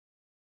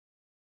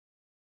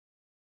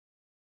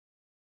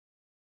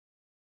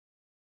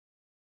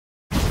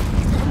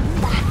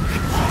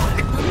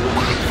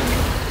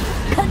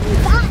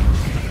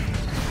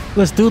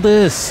Let's do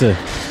this.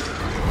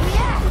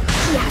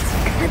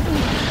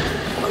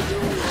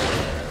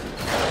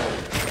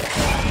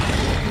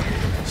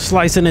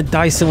 Slicing and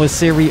dicing with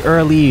Ciri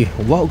early.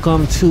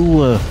 Welcome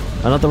to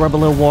another Rebel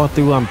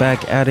walkthrough. I'm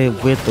back at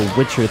it with The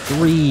Witcher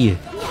 3.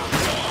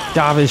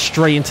 Diving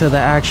straight into the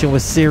action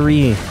with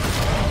Ciri.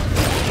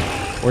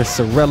 Or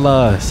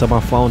Cirilla, so my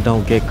phone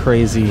don't get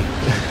crazy.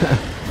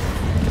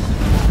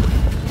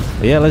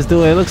 Yeah, let's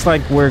do it. It looks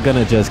like we're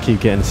gonna just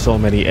keep getting so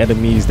many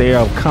enemies. They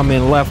are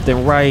coming left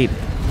and right.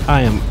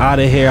 I am out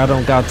of here. I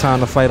don't got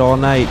time to fight all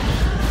night.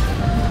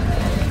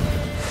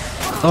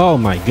 Oh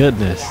my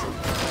goodness.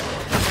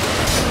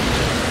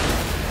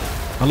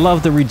 I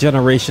love the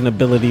regeneration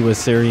ability with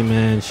Ciri,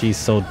 man. She's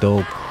so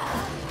dope.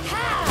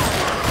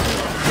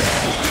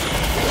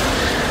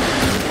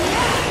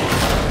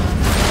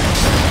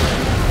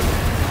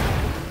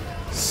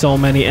 So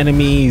many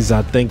enemies.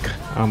 I think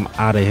I'm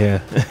out of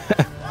here.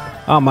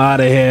 I'm out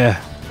of here.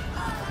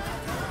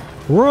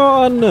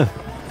 Run!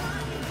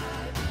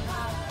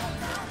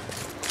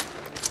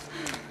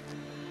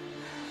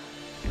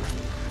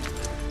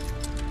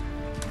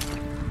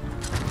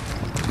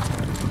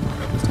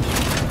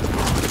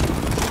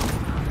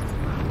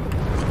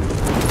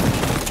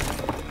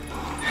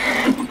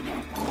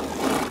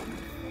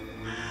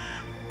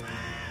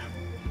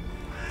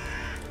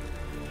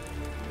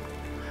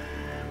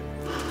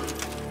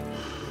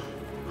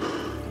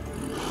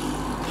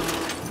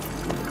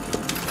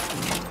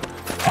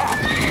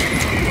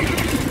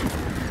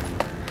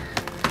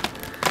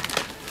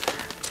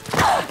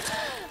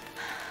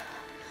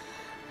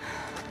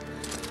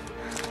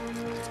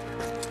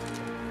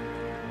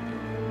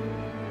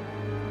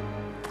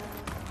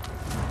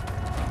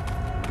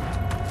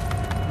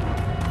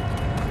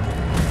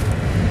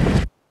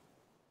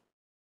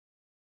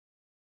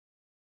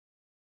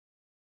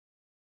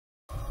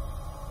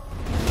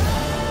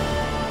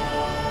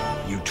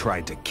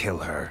 Tried to kill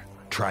her,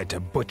 tried to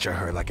butcher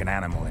her like an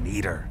animal and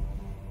eat her.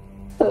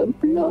 Her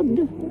blood,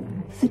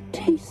 the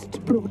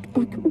taste brought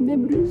back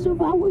memories of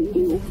our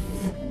youth.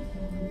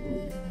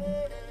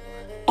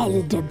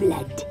 Elder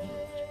blood,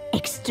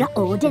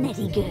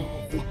 extraordinary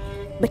girl,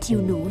 but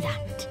you know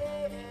that.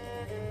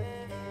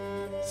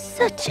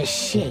 Such a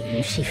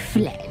shame she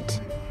fled.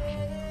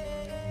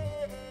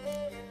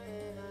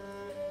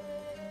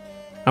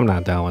 I'm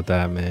not down with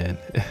that, man.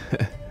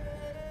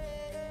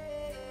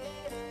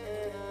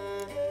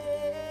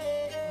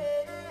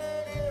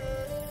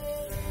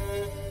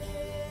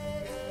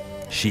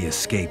 She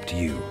escaped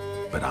you,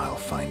 but I'll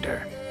find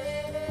her.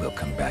 We'll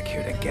come back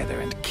here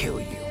together and kill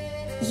you.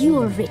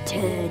 You'll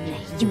return,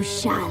 you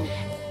shall.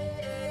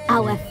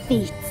 Our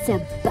fates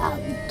are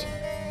bound.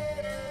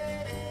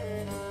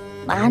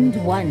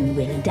 And one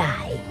will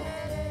die,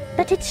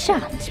 but it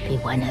shan't be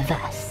one of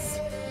us.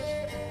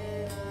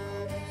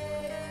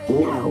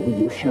 Now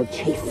you shall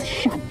chase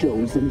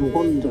shadows and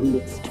wander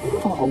midst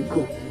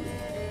fog.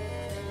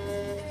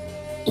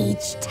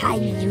 Each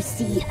time you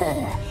see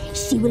her,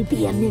 she will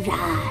be a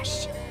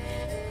mirage.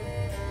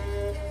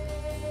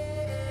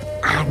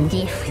 And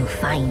if you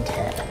find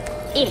her,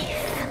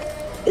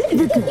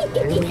 the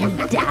girl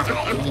will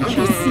die.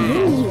 You see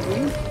you,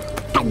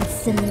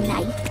 handsome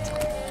knight.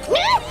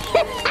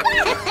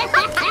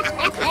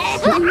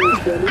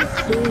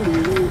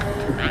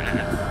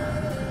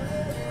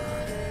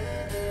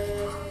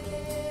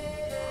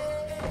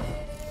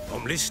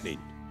 I'm listening.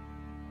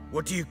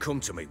 What do you come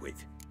to me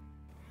with?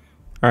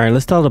 Alright,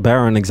 let's tell the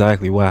Baron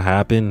exactly what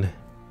happened.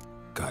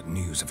 Got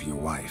news of your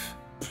wife.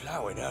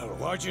 Plowing hell,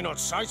 why'd you not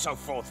say so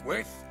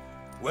forthwith?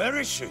 Where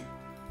is she?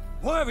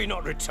 Why have you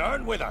not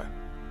returned with her?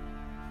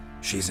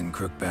 She's in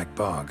Crookback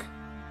Bog.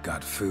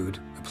 Got food,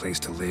 a place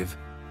to live,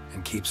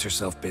 and keeps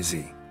herself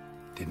busy.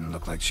 Didn't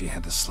look like she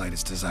had the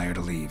slightest desire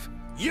to leave.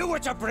 You were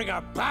to bring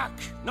her back,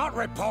 not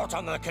report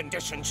on the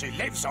conditions she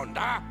lives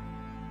under.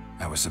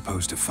 I was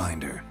supposed to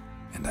find her,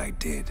 and I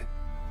did.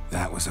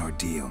 That was our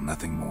deal,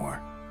 nothing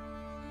more.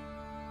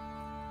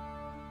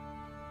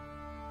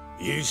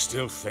 You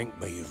still think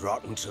me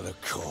rotten to the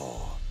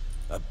core.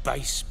 A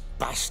base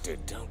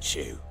bastard, don't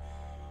you?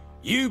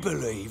 You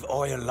believe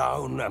I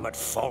alone am at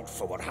fault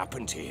for what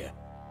happened here.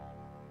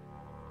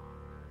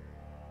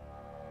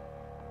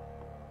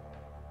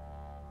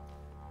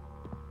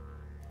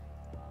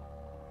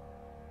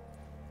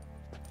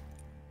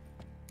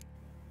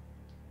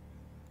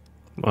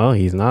 Well,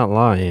 he's not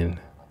lying.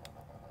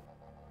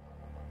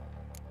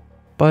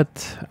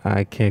 But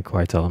I can't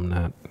quite tell him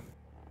that.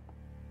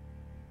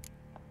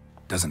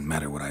 Doesn't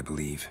matter what I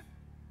believe.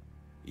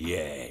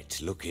 Yet,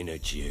 looking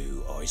at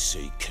you, I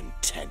see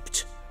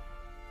contempt.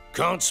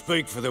 Can't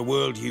speak for the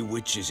world you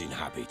witches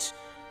inhabit,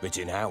 but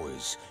in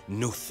ours,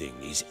 nothing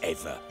is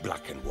ever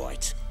black and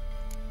white.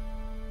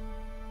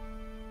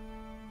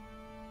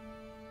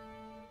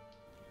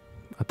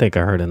 I think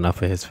I heard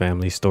enough of his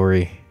family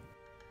story.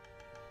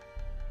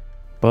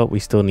 But we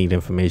still need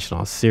information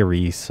on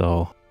Ciri,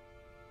 so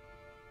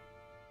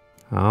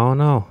I don't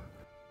know.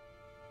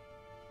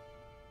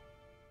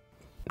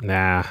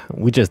 Nah,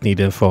 we just need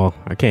info.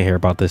 I can't hear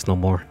about this no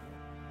more.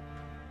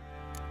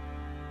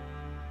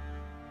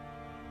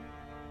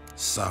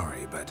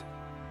 sorry, but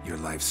your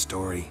life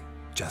story,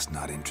 just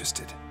not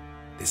interested.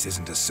 This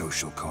isn't a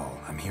social call.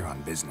 I'm here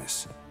on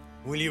business.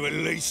 Will you at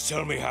least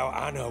tell me how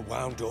Anna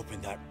wound up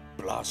in that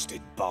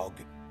blasted bog?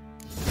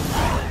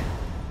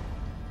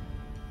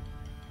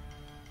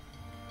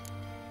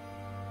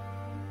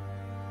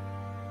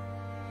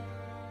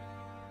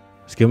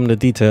 Let's give him the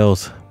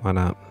details. Why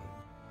not?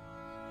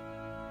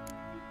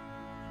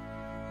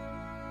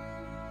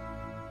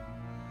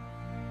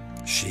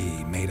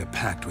 She made a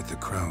pact with the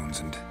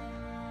crones and,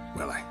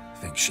 well, I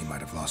think she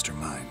might have lost her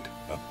mind.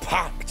 A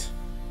pact?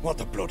 What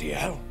the bloody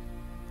hell?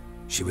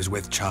 She was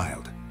with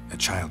child, a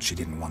child she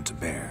didn't want to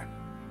bear.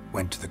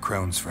 Went to the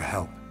crones for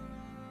help.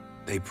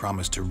 They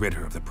promised to rid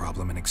her of the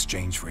problem in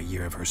exchange for a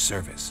year of her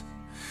service.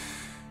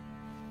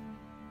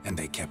 And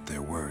they kept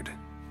their word,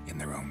 in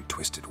their own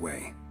twisted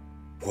way.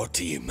 What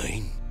do you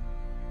mean?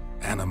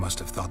 Anna must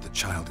have thought the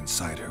child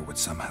inside her would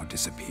somehow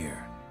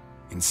disappear.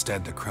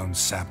 Instead, the crones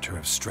sapped her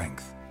of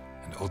strength,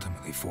 and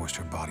ultimately forced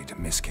her body to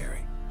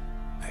miscarry.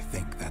 I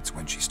think that's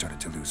when she started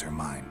to lose her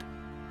mind.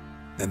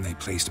 Then they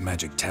placed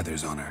magic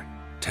tethers on her,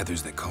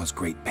 tethers that cause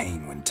great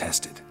pain when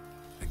tested.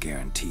 A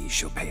guarantee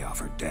she'll pay off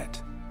her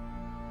debt.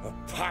 A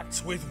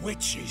pact with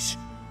witches?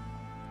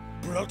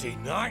 Bloody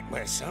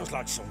nightmare, sounds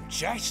like some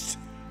jest.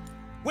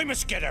 We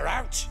must get her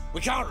out.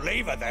 We can't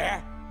leave her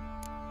there.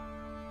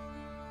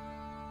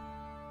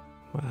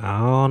 I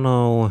don't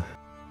know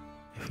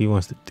if he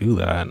wants to do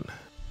that.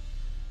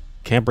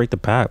 Can't break the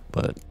pact,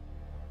 but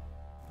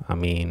I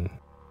mean,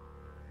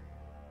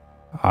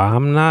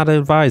 I'm not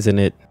advising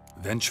it.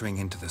 Venturing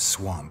into the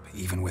swamp,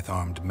 even with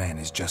armed men,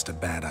 is just a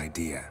bad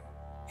idea.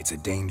 It's a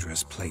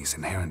dangerous place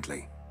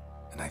inherently,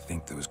 and I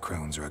think those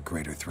crones are a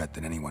greater threat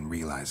than anyone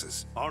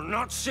realizes. I'll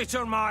not sit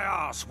on my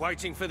ass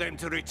waiting for them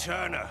to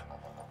return her.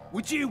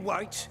 Would you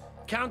wait?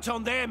 Count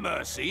on their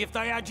mercy if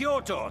they had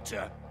your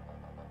daughter?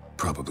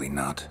 Probably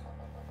not,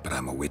 but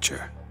I'm a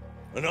witcher.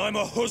 And I'm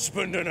a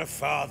husband and a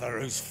father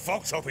who's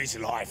fucked up his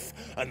life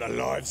and the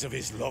lives of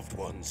his loved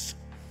ones.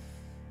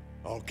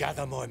 I'll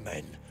gather my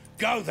men,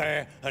 go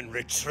there and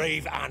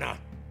retrieve Anna.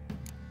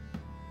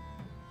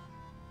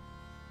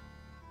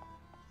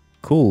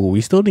 Cool,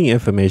 we still need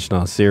information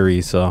on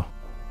Ciri, so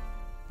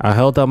I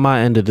held up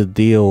my end of the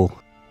deal.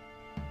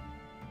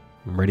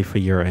 I'm ready for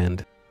your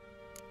end.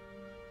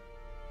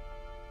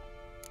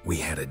 We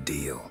had a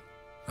deal.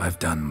 I've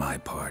done my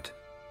part.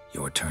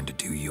 Your turn to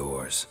do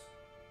yours.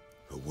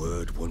 A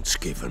word once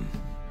given.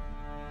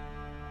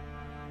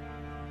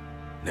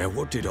 Now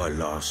what did I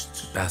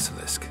last...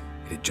 Basilisk.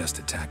 It had just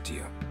attacked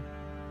you.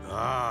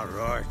 Ah,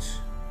 right.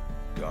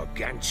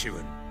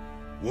 Gargantuan.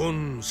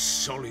 One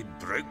solid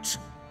brute.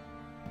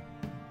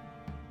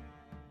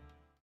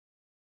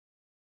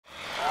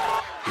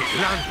 It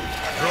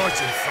landed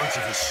right in front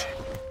of us.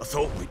 I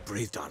thought we'd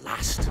breathed our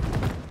last.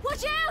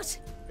 Watch out!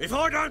 If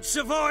I don't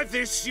survive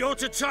this, you're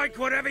to take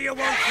whatever you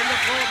want from the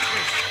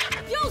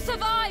fortress. You'll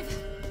survive!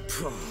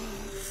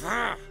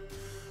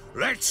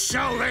 Let's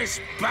show this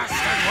bastard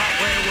what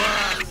we're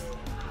worth.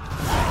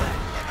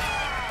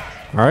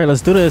 All right,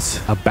 let's do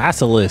this. A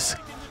basilisk.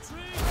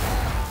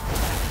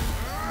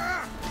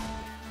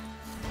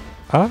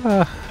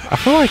 I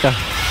feel like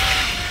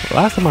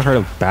last time I heard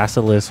of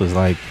basilisk was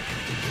like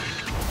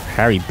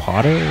Harry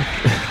Potter.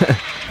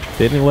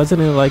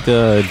 Wasn't it like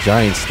a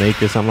giant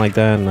snake or something like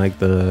that in like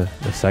the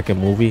second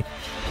movie?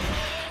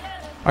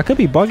 I could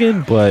be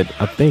bugging, but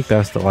I think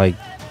that's the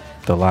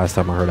last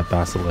time I heard of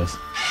basilisk.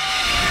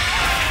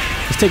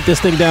 Let's take this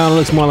thing down. It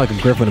looks more like a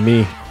griffin to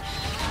me.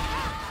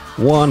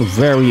 One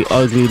very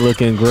ugly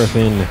looking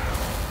griffin.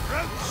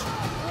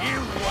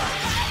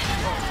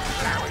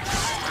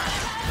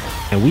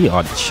 And we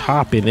are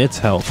chopping its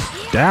health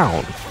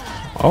down.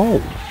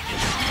 Oh.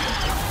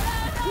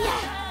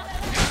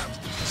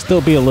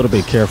 Still be a little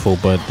bit careful,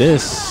 but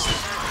this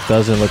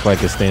doesn't look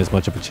like it stands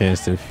much of a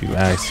chance if you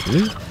ask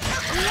me.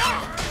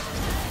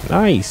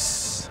 Nice.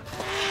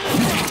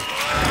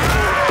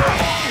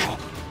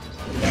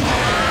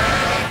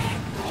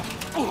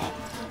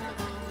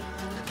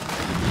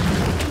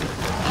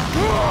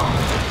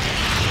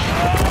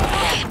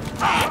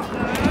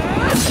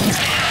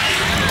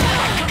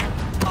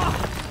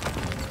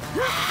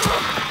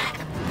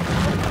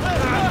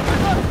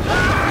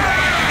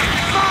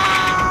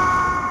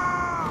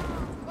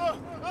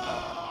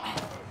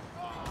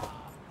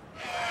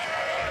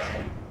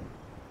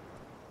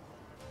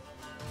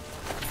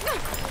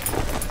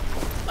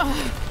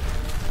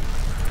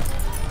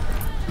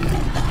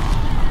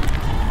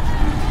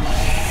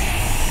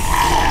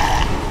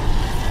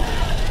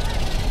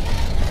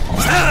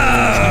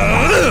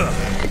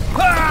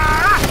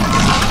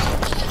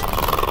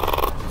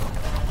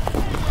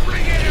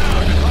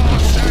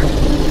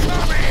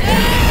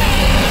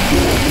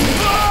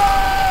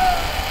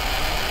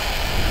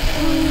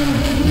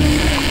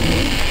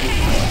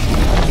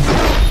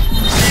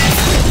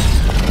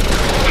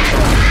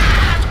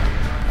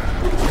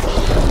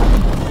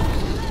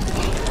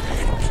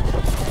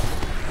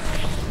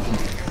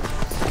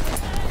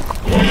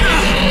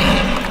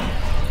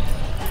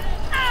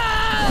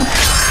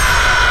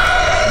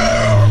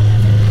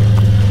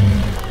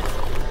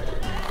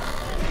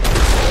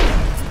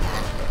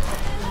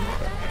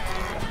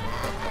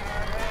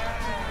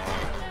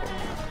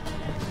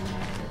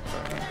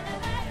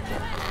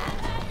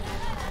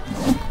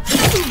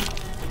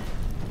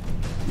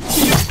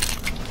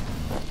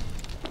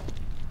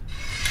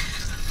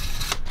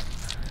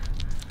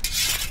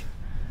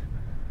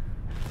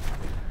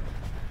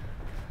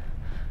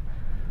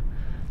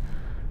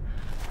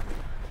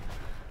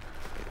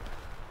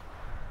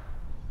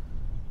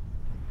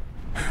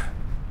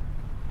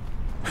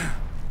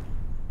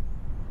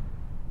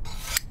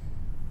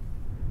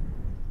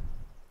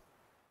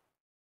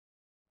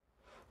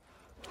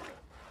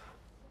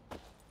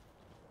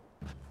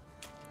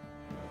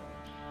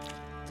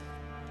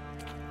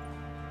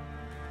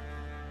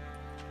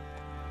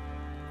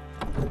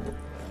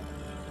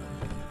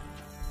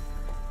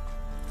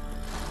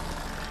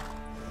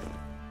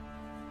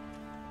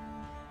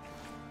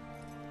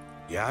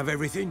 You have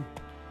everything?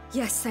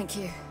 Yes, thank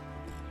you.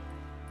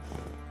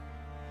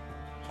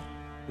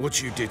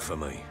 What you did for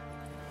me,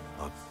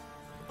 I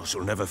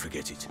shall never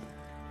forget it.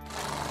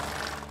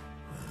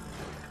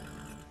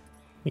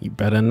 You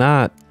better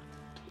not.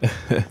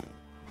 I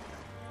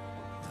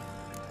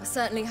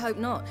certainly hope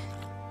not.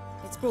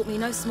 It's brought me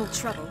no small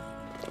trouble.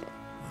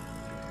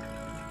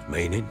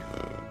 Meaning?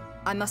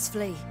 I must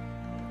flee.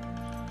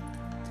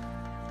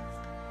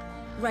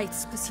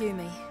 Wraiths pursue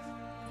me.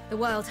 The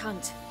Wild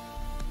Hunt.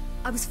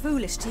 I was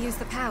foolish to use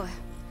the power.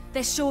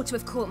 They're sure to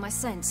have caught my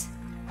scent.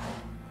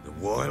 The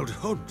Wild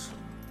Hunt?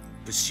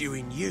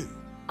 Pursuing you?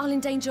 I'll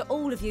endanger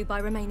all of you by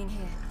remaining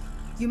here.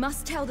 You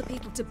must tell the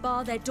people to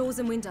bar their doors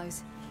and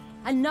windows.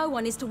 And no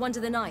one is to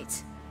wander the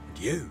night. And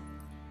you?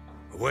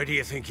 Where do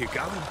you think you're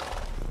going?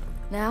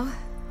 Now,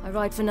 I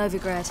ride for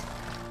Novigrad.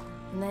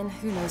 And then,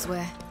 who knows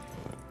where.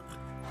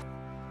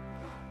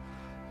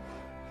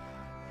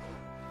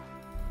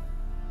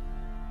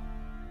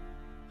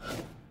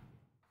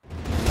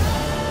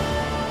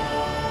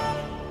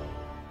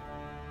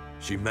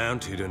 She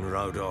mounted and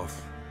rode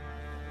off.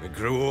 It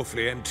grew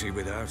awfully empty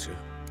without her.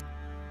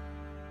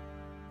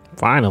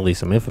 Finally,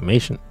 some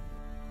information.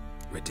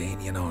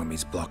 Redanian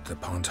armies blocked the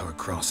Pontar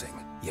crossing,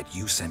 yet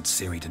you sent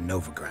Ciri to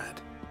Novigrad.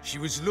 She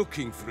was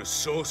looking for a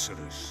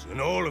sorceress, and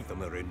all of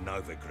them are in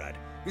Novigrad.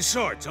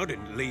 Besides, I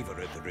didn't leave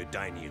her at the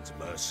Redanians'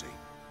 mercy.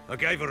 I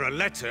gave her a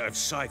letter of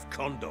safe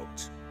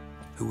conduct.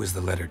 Who was the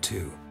letter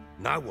to?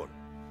 No one.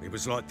 It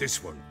was like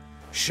this one.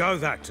 Show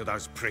that to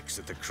those pricks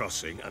at the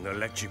crossing, and they'll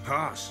let you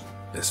pass.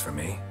 This for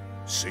me?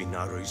 See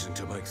no reason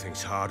to make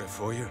things harder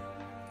for you.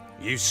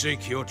 You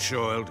seek your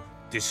child,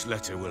 this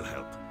letter will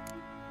help.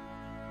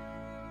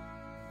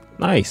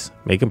 Nice.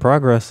 Making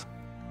progress.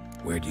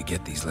 Where'd you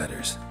get these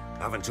letters?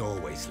 Haven't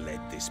always led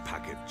this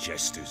pack of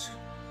jesters.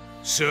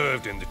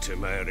 Served in the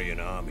Temerian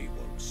army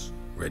once.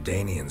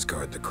 Redanians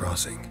guard the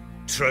crossing.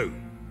 True,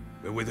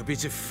 but with a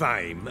bit of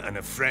fame and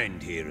a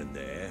friend here and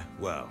there,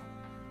 well,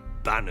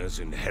 banners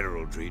and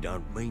heraldry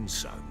don't mean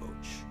so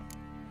much.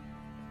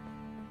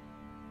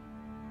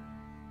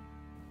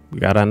 We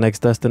got our next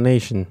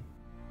destination.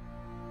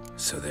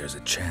 So there's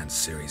a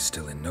chance Ciri's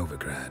still in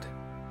Novigrad.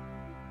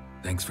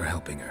 Thanks for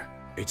helping her.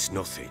 It's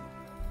nothing.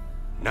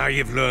 Now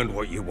you've learned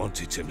what you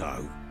wanted to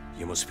know,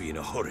 you must be in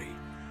a hurry.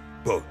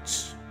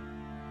 But,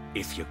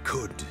 if you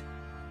could...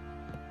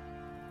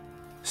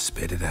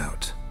 Spit it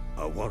out.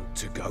 I want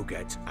to go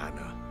get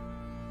Anna.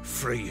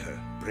 Free her,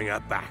 bring her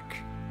back.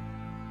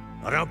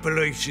 I don't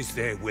believe she's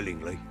there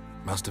willingly.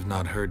 Must have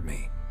not heard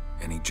me.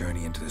 Any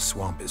journey into the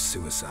swamp is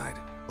suicide.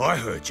 I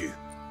heard you,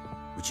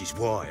 which is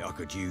why I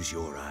could use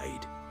your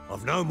aid.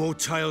 I've no more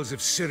tales of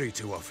Ciri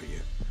to offer you,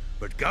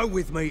 but go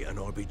with me and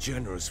I'll be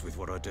generous with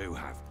what I do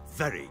have.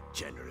 Very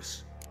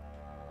generous.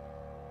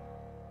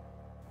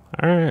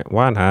 Alright,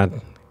 why not?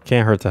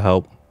 Can't hurt to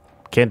help.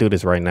 Can't do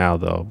this right now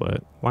though,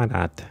 but why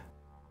not?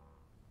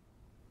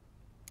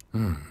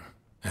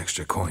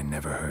 Extra coin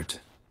never hurt.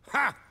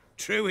 Ha!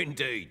 True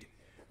indeed.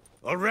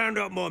 I'll round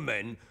up my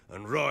men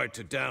and ride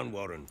to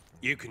Downwarren.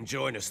 You can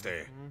join us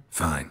there.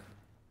 Fine.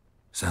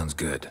 Sounds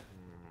good.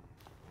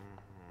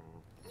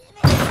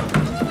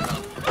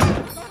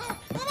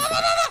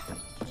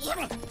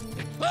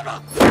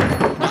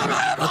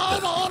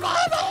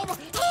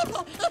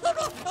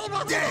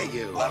 There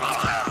you are!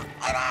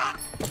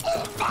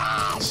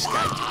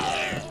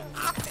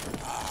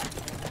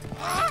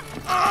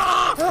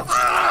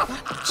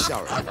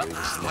 Sorry, but it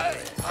was never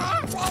it.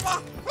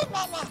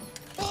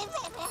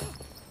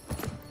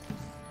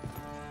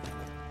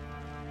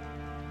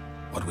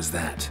 What was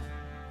that?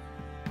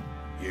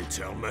 You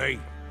tell me.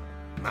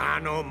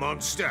 Man or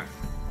monster?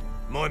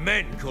 My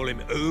men call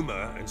him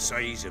Uma and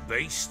say he's a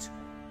beast,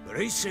 but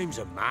he seems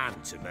a man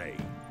to me.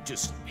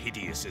 Just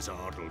hideous as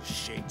Ardle's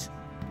shit.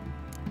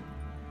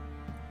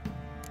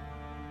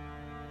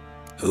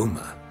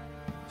 Uma?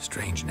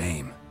 Strange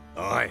name.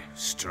 Aye,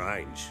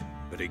 strange,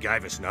 but he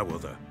gave us no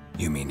other.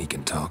 You mean he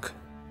can talk?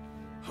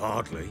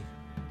 Hardly.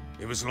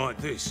 It was like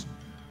this.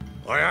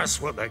 I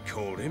asked what they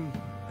called him.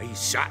 He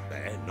sat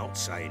there, not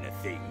saying a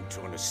thing,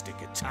 trying to stick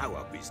a toe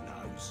up his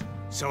nose.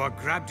 So I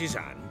grabbed his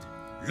hand,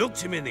 looked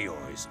him in the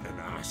eyes, and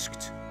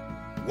asked,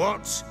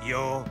 "What's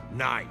your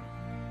name?"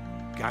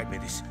 Gave me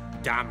this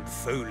damned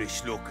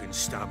foolish look and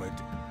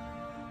stammered,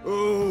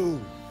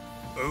 "Oh,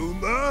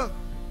 Uma?"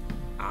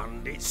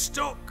 And it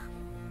stuck.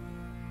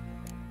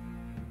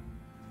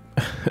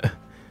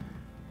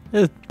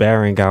 This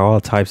Baron got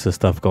all types of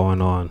stuff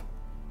going on.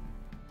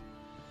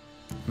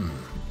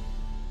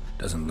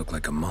 Doesn't look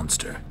like a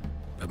monster,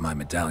 but my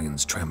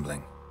medallion's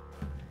trembling.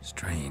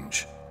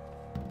 Strange.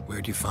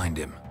 Where'd you find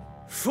him?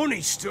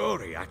 Funny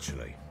story,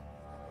 actually.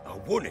 I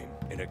won him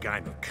in a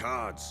game of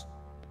cards.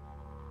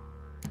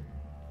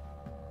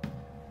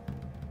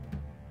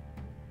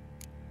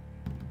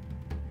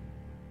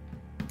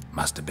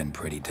 Must have been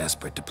pretty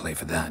desperate to play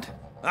for that.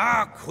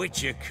 Ah,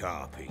 quit your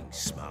carping,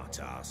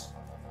 smartass.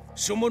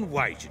 Someone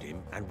wagered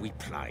him, and we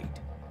played.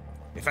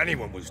 If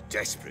anyone was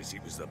desperate,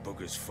 it was the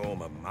bugger's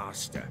former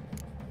master.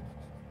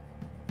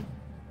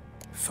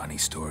 Funny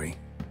story.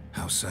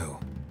 How so?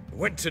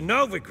 Went to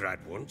Novigrad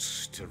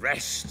once to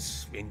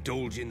rest,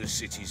 indulge in the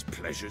city's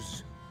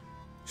pleasures.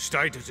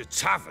 Stayed at a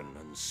tavern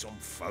and some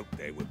folk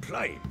there were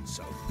playing,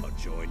 so I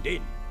joined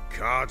in.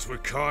 Cards were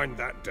kind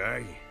that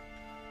day.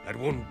 Had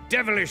one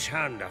devilish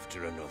hand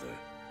after another.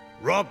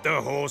 Robbed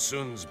the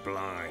whoresons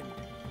blind.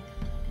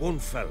 One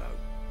fellow,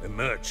 a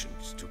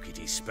merchant, took it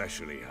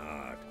especially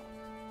hard.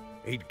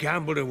 He'd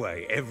gambled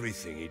away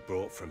everything he'd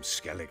brought from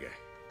Skellige.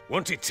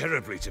 Wanted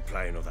terribly to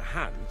play another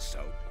hand,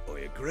 so I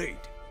agreed.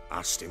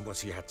 Asked him what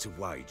he had to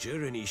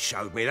wager, and he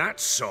showed me that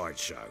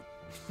sideshow.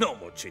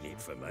 Not much in it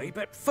for me,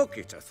 but fuck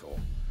it, I thought.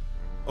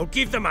 I'll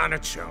give the man a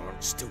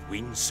chance to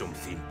win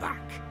something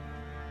back.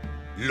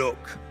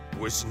 Luck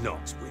was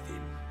not with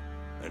him,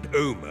 and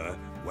Uma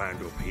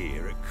wound up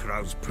here at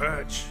Crow's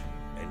Perch.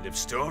 End of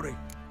story.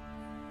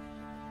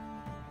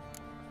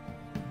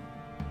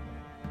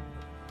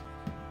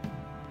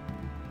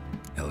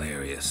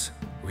 Hilarious.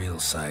 Real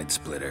side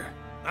splitter.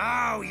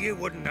 Oh, you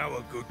wouldn't know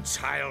a good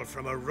tale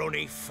from a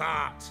runny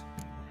fart.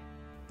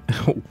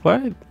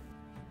 What?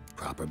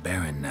 Proper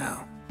baron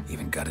now.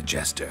 Even got a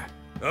jester.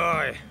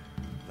 Aye,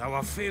 though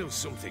I feel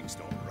something's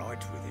not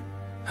right with him.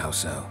 How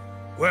so?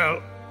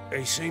 Well,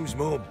 he seems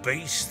more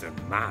beast than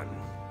man.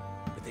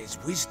 But there's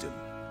wisdom,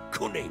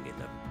 cunning in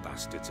the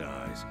bastard's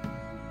eyes.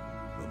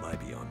 Or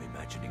maybe I'm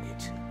imagining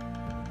it.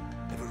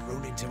 Ever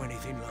run into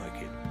anything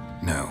like it?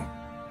 No,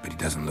 but he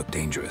doesn't look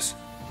dangerous.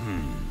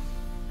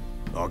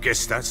 I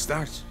guess that's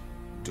that.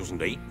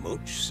 Doesn't eat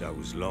much, so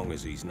as long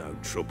as he's no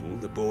trouble,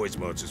 the boys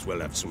might as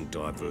well have some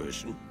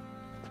diversion.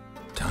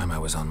 Time I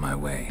was on my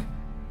way.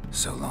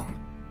 So long.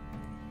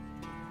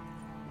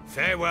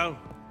 Farewell.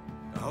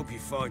 I hope you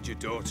find your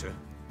daughter.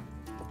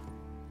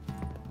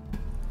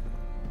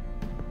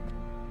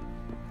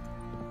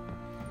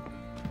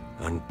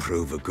 And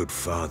prove a good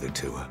father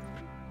to her.